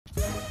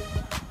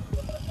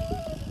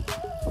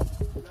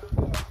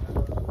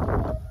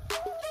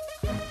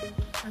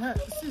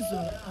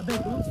Caesar, I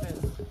beg you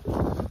first.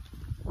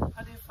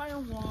 I dey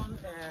find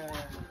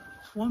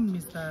one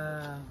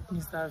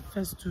Mr.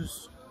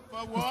 Festus.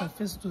 Mr.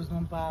 Festus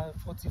number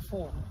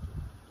 44.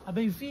 I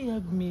beg if you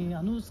help me,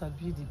 I know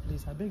sabi the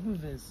place. I beg you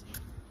first.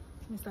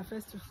 Mr.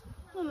 Festus.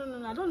 No,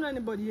 I don't know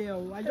anybody here.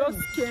 I just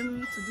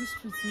came to this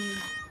street.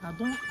 I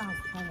don't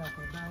ask how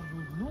for that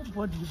road.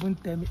 Nobody even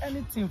tell me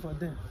anything for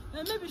them.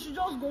 Maybe you should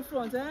just go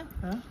front, eh?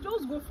 Huh?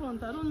 Just go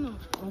front, I don't know.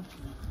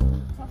 Okay.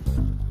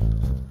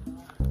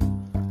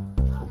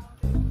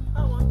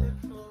 I want it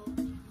for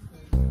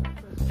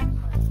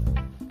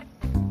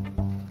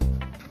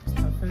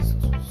Mr.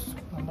 Festus,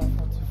 number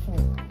 44.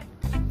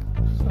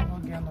 Just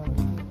not get on.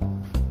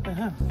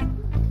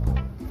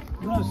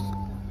 Ross,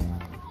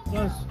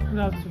 good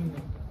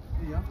afternoon.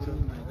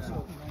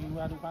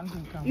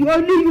 You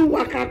only you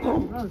waka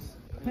come.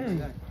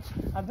 Hey,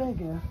 I beg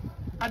you.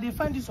 I dey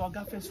find this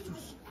Oga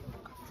Festus.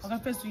 Oga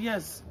Festus,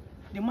 yes.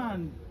 The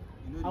man.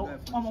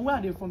 Where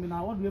are they from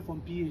now? All the way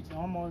from PH.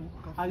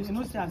 I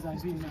know say as I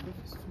be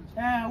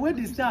now. Where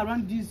they stay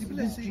around this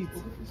street?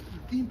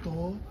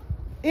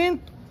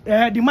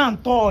 The man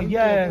tall,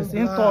 yes.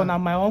 In tall,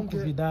 and my uncle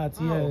be that,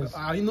 yes.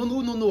 No,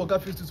 Oga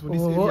Festus for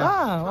this area.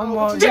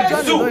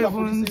 Jesus!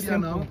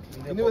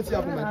 You know what's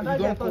happening, my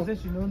people. Don't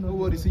come. No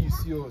worry, say you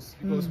see us.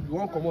 Because we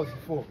won't come out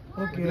before.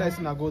 Okay. Like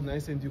saying, God, now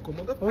send you come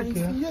out. Okay.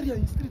 In area,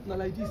 in street, now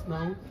like this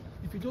now.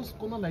 If you just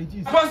come out like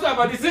this. Pastor,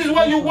 but this is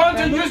what you want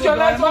to use your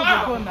life for.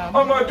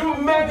 I'm going to do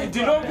many.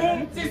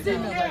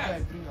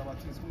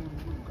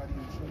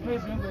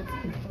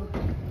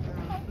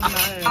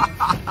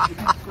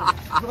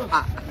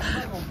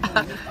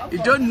 You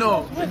don't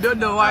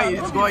know why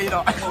it's going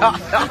on.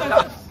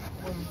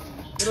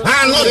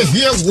 I know the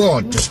hear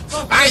word.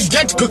 I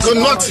get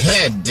coconut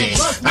head.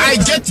 I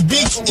get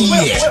big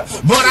ear,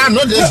 but I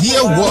know the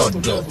hear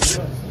word.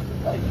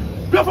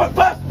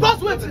 Pass,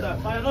 wait.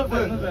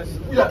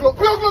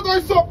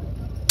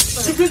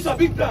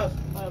 Big glass.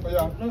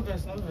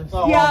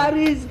 Here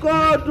is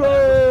God.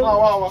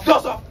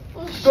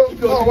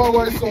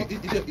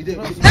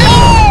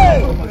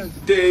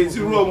 There is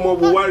irú ọmọ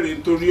wo wá rè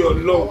nítorí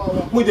Ọlọ́run.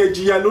 Mo jẹ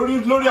jìyà lórí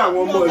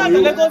àwọn ọmọ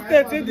yìí. Lagos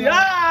State di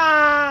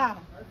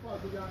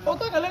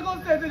Lagos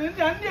State di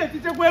ndi eti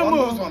chekwa emo.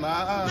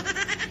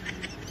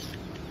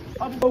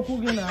 Abuku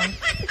gị na.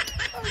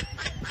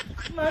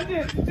 Na ndi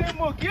eti chekwa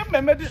emo ki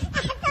mmemme di.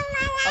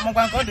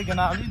 Amagwa nke ọ dị gị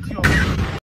na